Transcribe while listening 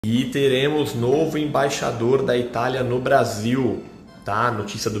E teremos novo embaixador da Itália no Brasil, tá?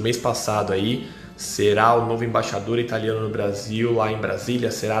 Notícia do mês passado aí. Será o novo embaixador italiano no Brasil, lá em Brasília,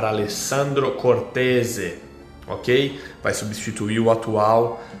 será Alessandro Cortese, ok? Vai substituir o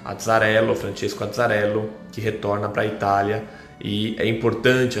atual Azzarello, Francesco Azzarello, que retorna para a Itália. E é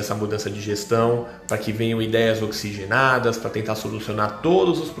importante essa mudança de gestão para que venham ideias oxigenadas, para tentar solucionar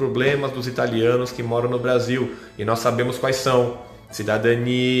todos os problemas dos italianos que moram no Brasil. E nós sabemos quais são.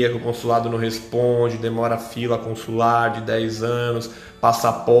 Cidadania, que o consulado não responde, demora fila consular de 10 anos,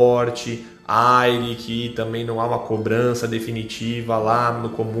 passaporte, AIRE, que também não há uma cobrança definitiva lá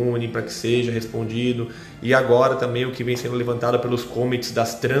no Comune para que seja respondido. E agora também o que vem sendo levantado pelos comitês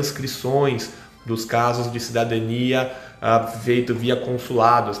das transcrições dos casos de cidadania feito via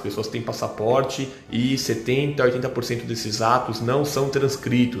consulado. As pessoas têm passaporte e 70% a 80% desses atos não são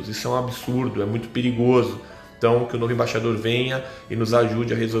transcritos. Isso é um absurdo, é muito perigoso. Então, que o novo embaixador venha e nos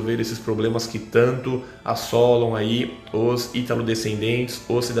ajude a resolver esses problemas que tanto assolam aí os italo-descendentes,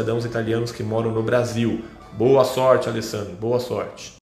 os cidadãos italianos que moram no Brasil. Boa sorte, Alessandro, boa sorte.